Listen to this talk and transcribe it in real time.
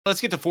Let's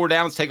get to four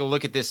downs. Take a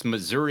look at this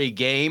Missouri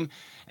game.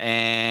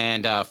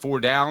 And four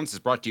downs is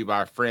brought to you by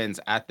our friends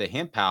at the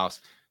Hemp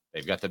House.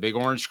 They've got the Big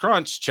Orange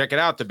Crunch. Check it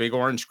out, the Big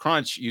Orange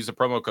Crunch. Use the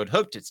promo code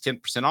HOOKED. It's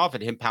 10% off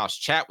at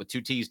hemphousechat with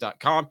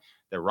 2Ts.com.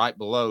 They're right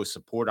below.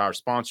 Support our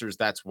sponsors.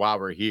 That's why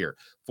we're here.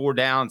 Four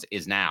downs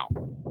is now.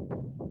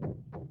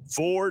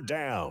 Four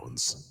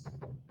downs.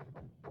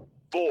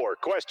 Four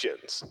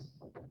questions.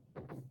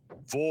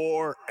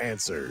 Four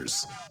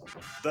answers.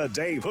 The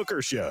Dave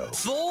Hooker Show.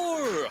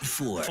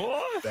 Four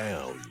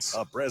downs.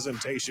 A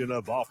presentation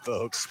of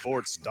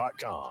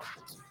OffTheHookSports.com.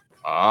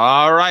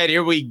 All right,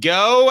 here we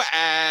go.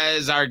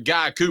 As our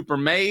guy Cooper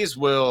Mays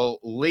will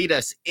lead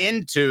us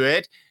into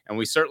it, and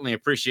we certainly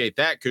appreciate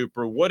that,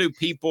 Cooper. What do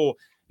people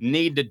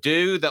need to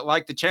do that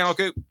like the channel,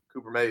 Coop?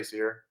 Cooper Mays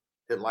here.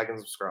 Hit like and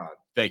subscribe.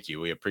 Thank you.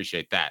 We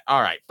appreciate that.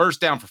 All right, first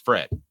down for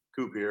Fred.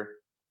 Coop here.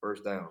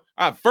 First down.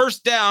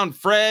 First down,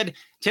 Fred.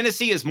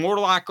 Tennessee is more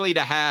likely to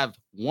have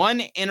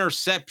one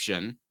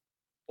interception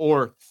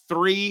or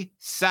 3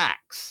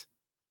 sacks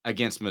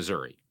against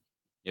Missouri.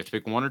 You have to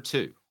pick one or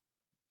two.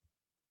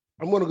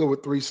 I'm going to go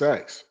with 3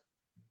 sacks.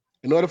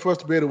 In order for us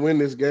to be able to win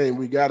this game,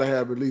 we got to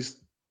have at least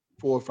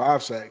 4 or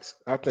 5 sacks.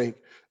 I think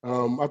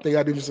our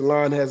defensive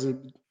line has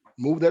to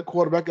move that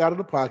quarterback out of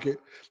the pocket.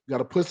 You got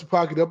to push the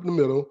pocket up in the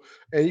middle,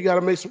 and you got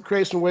to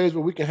create some ways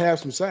where we can have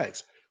some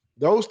sacks.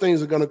 Those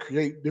things are going to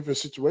create different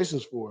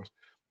situations for us.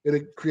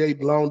 It'll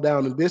create long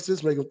down and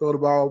distance, make him throw the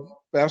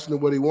ball faster than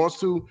what he wants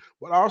to.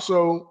 But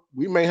also,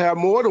 we may have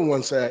more than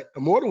one sack,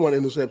 more than one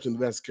interception if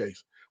that's the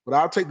case. But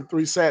I'll take the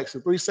 3 sacks. The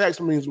 3 sacks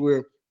means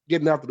we're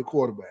getting after the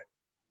quarterback.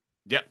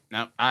 Yep,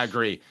 no, I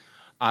agree.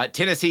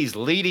 Tennessee's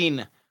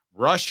leading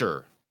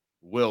rusher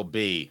will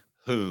be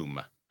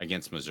whom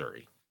against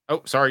Missouri?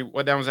 Oh, sorry,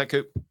 what down was that,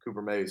 Coop?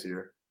 Cooper Mays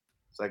here.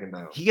 Second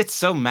down. He gets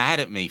so mad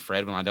at me,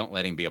 Fred, when I don't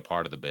let him be a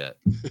part of the bit.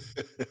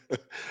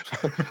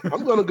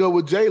 I'm going to go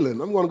with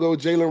Jalen. I'm going to go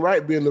with Jalen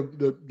Wright being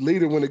the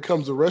leader when it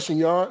comes to rushing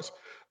yards.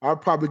 I'll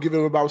probably give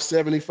him about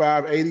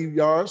 75, 80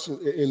 yards.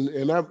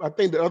 And I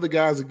think the other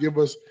guys will give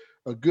us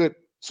a good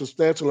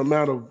substantial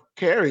amount of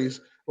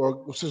carries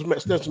or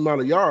substantial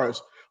amount of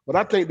yards. But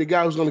I think the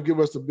guy who's going to give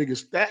us the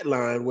biggest stat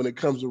line when it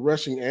comes to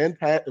rushing and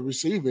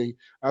receiving,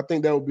 I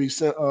think that would be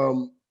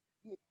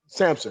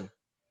Sampson.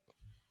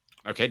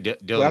 Okay,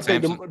 Dylan so I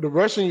think the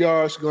rushing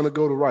yards are going to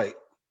go to Wright.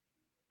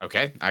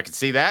 Okay, I can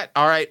see that.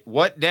 All right,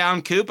 what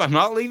down, Coop? I'm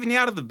not leaving you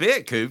out of the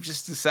bit, Coop.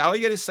 Just all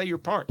you got to say your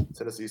part.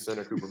 Tennessee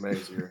center Cooper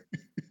Mays here.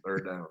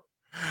 Third down.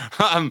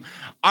 All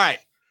right,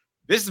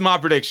 this is my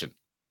prediction.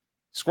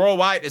 Squirrel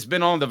White has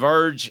been on the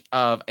verge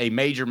of a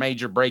major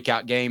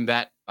breakout game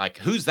that, like,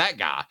 who's that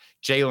guy?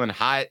 Jalen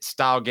Hyatt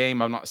style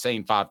game. I'm not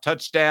saying 5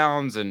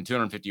 touchdowns and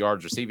 250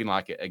 yards receiving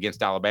like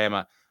against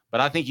Alabama,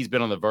 but I think he's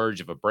been on the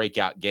verge of a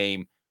breakout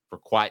game for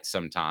quite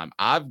some time.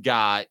 I've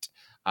got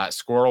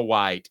Squirrel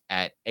White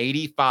at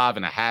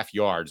 85.5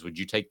 yards. Would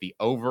you take the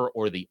over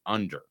or the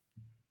under?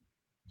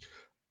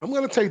 I'm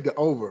going to take the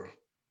over.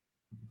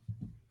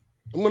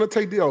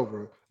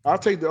 I'll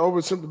take the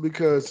over simply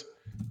because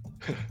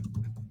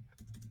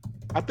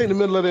I think the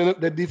middle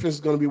of that defense is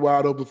going to be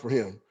wide open for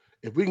him.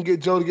 If we can get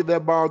Joe to get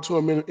that ball to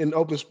him in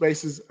open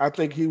spaces, I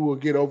think he will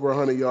get over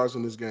 100 yards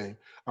in this game.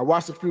 I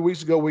watched a few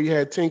weeks ago where he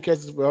had 10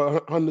 catches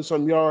for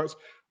 100-something yards.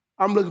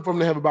 I'm looking for him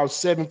to have about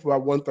 7 for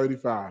about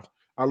 135.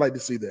 I'd like to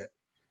see that.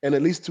 And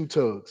at least 2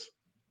 tugs.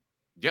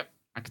 Yep,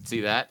 I can see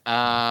that.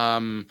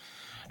 And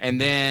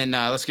then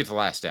let's get to the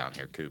last down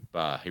here, Coop.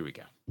 Here we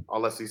go.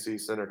 All SEC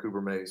center Cooper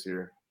Mays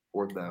here.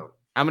 Fourth down.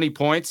 How many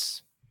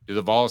points do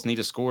the Vols need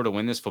to score to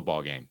win this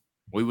football game?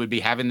 We would be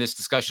having this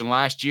discussion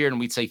last year, and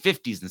we'd say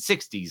 50s and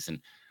 60s and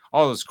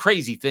all those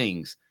crazy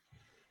things.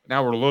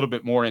 Now we're a little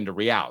bit more into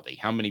reality.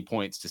 How many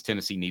points does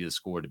Tennessee need to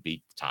score to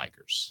beat the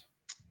Tigers?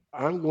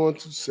 I'm going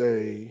to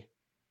say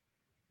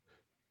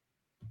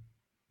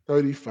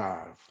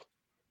 35.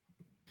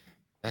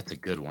 That's a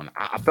good one.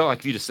 I felt like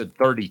if you just said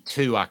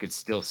 32, I could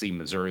still see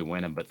Missouri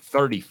winning, but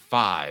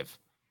 35,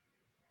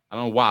 I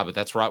don't know why, but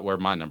that's right where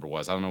my number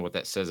was. I don't know what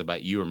that says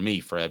about you or me,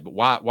 Fred, but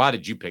why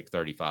did you pick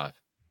 35?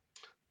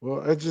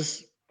 Well,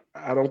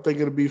 I don't think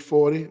it'll be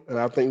 40, and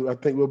I think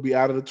we'll be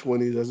out of the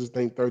 20s. I just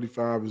think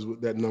 35 is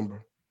that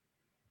number.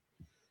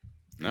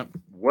 No.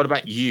 What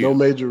about you? No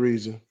major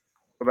reason.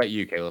 What about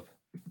you, Caleb?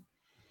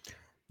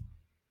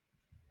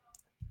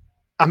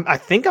 I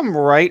think I'm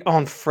right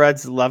on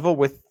Fred's level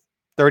with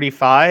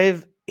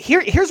 35.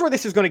 Here's where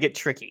this is going to get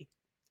tricky.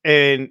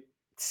 And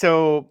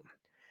so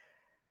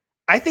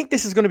I think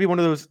this is going to be one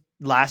of those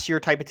last year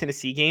type of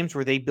Tennessee games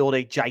where they build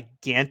a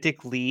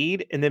gigantic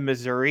lead and then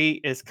Missouri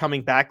is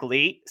coming back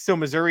late. So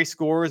Missouri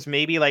scores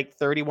maybe like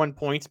 31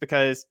 points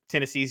because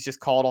Tennessee's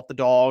just called off the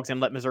dogs and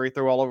let Missouri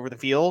throw all over the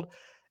field.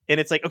 And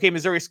it's like, okay,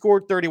 Missouri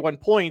scored 31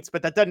 points,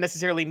 but that doesn't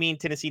necessarily mean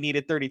Tennessee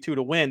needed 32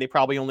 to win. They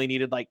probably only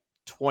needed like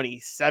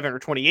 27 or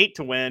 28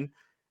 to win.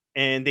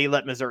 And they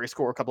let Missouri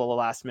score a couple of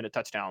last minute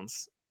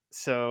touchdowns.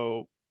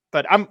 So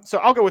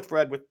I'll go with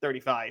Fred with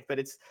 35, but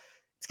it's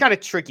kind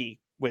of tricky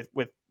with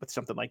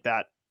something like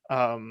that.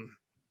 So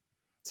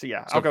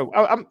yeah, I'm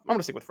going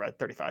to stick with Fred,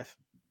 35.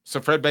 So,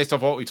 Fred, based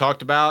off what we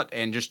talked about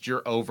and just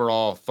your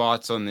overall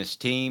thoughts on this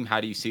team, how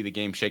do you see the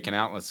game shaking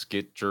out? Let's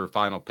get your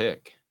final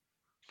pick.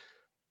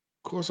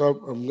 Of course,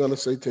 I'm going to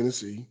say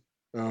Tennessee.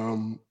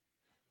 And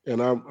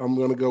I'm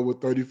going to go with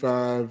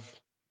 35-31.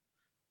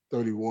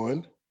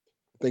 I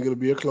think it'll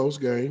be a close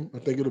game. I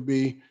think it'll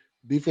be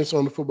defense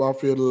on the football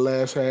field in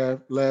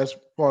the last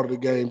part of the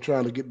game,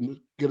 trying to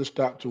get a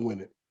stop to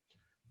win it.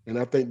 And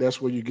I think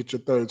that's where you get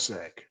your third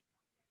sack.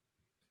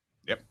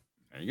 Yep.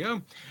 There you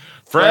go.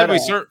 Fred,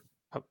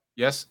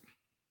 yes.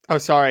 Oh,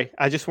 sorry.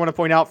 I just want to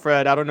point out,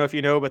 Fred, I don't know if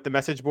you know, but the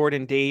message board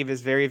and Dave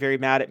is very, very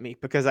mad at me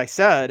because I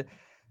said,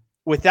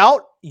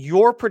 without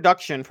your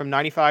production from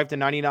 95 to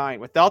 99,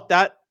 without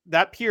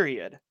that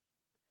period,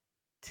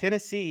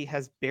 Tennessee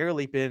has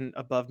barely been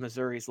above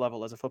Missouri's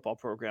level as a football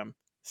program.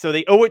 So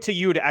they owe it to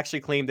you to actually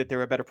claim that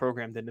they're a better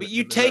program than. But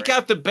you take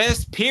out the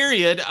best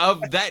period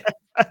of that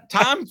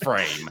time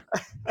frame.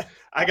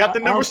 I got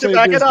the numbers to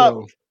back it up.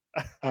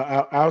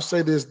 I'll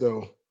say this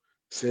though: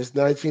 since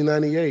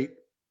 1998,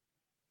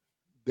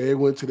 they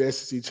went to the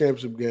SEC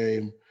championship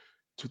game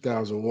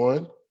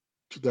 2001,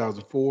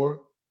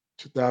 2004,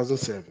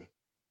 2007.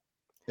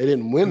 They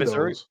didn't win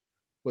those,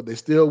 but they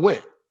still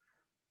went.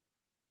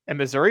 And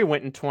Missouri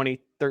went in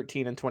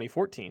 2013 and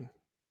 2014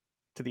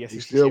 to the SEC.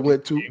 We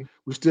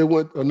still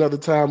went another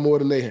time more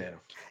than they have.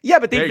 Yeah,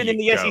 but they've been in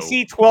the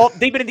SEC 12.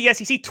 They've been in the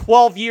SEC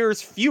 12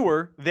 years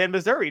fewer than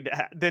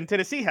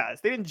Tennessee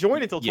has. They didn't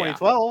join until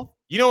 2012.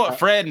 You know what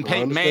Fred and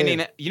Peyton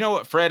Manning? You know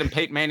what Fred and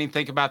Peyton Manning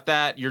think about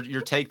that?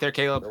 Your take there,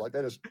 Caleb? They're like,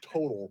 that is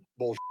total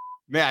bullshit.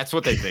 Yeah, that's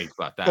what they think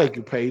about that. Thank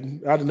you,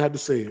 Peyton. I didn't have to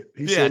say it.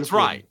 He said it's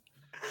right.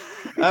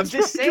 I'm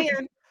just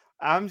saying.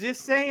 I'm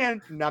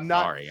not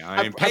sorry.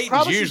 I mean,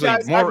 Peyton's usually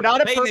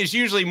Peyton is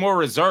usually more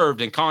reserved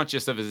and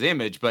conscious of his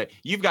image, but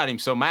you've got him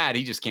so mad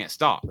he just can't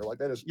stop. Like,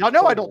 y'all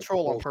know I don't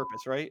troll on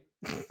purpose, right?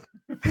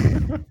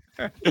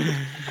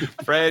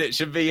 Fred, it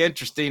should be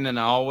interesting, and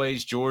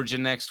always Georgia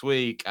next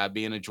week.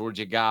 Being a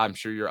Georgia guy, I'm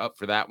sure you're up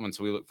for that one,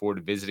 so we look forward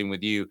to visiting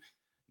with you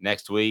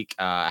next week.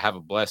 Have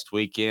a blessed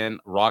weekend.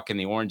 Rocking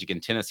the orange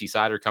again. Tennessee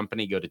Cider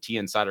Company. Go to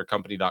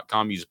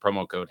tncidercompany.com. Use the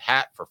promo code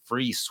HAT for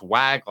free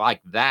swag like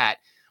that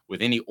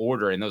with any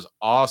order. And those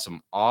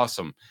awesome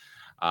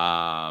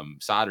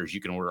ciders you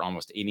can order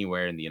almost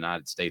anywhere in the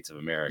United States of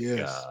America.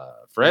 Yes.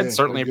 Fred,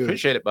 certainly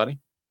appreciate it, buddy.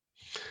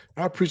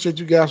 I appreciate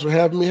you guys for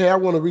having me. Hey, I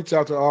want to reach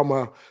out to all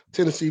my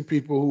Tennessee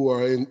people who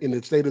are in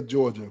the state of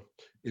Georgia.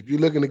 If you're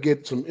looking to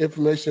get some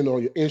information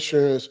on your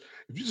insurance,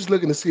 if you're just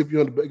looking to see if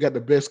you got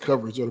the best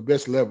coverage or the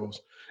best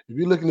levels, if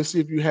you're looking to see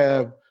if you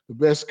have the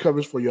best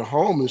coverage for your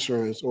home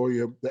insurance or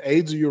the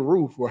age of your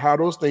roof or how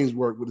those things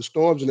work with the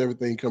storms and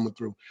everything coming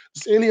through,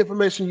 just any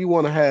information you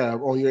want to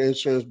have on your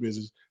insurance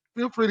business,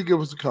 feel free to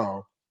give us a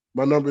call.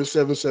 My number is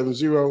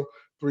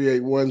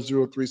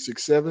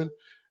 770-381-0367.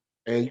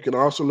 And you can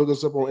also look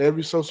us up on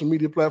every social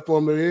media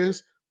platform there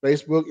is,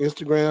 Facebook,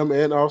 Instagram,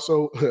 and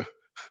also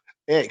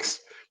X.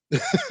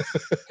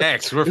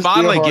 X, we're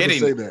finally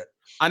getting that.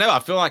 I know. I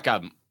feel like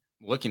I'm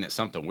looking at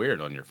something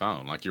weird on your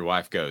phone. Like your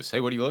wife goes,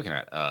 "Hey, what are you looking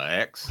at?"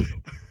 X.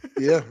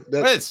 Yeah,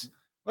 it's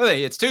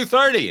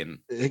 2:30, and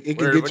it can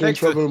get you in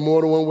trouble in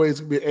more than one way. It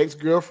could be an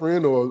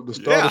ex-girlfriend or the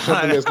start of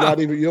something that's not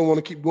even. You don't want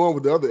to keep going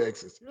with the other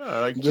exes. Yeah,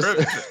 like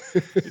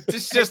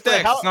it's just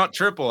X, it's not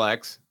triple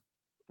X.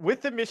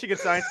 With the Michigan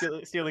sign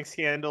stealing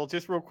scandal,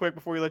 just real quick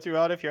before we let you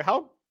out of here,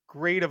 how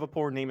great of a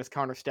poor name is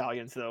Connor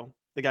Stallions, though?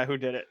 The guy who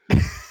did it.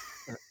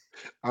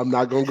 I'm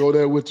not gonna go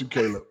there with you,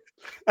 Caleb.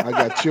 I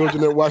got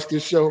children that watch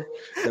this show,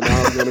 and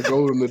I'm gonna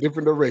go in a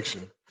different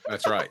direction.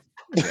 That's right.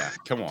 Yeah,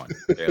 come on.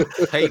 Yeah.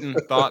 Peyton,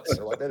 thoughts?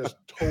 They're like, that is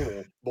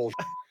total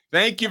bullshit.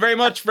 Thank you very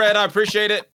much, Fred. I appreciate it.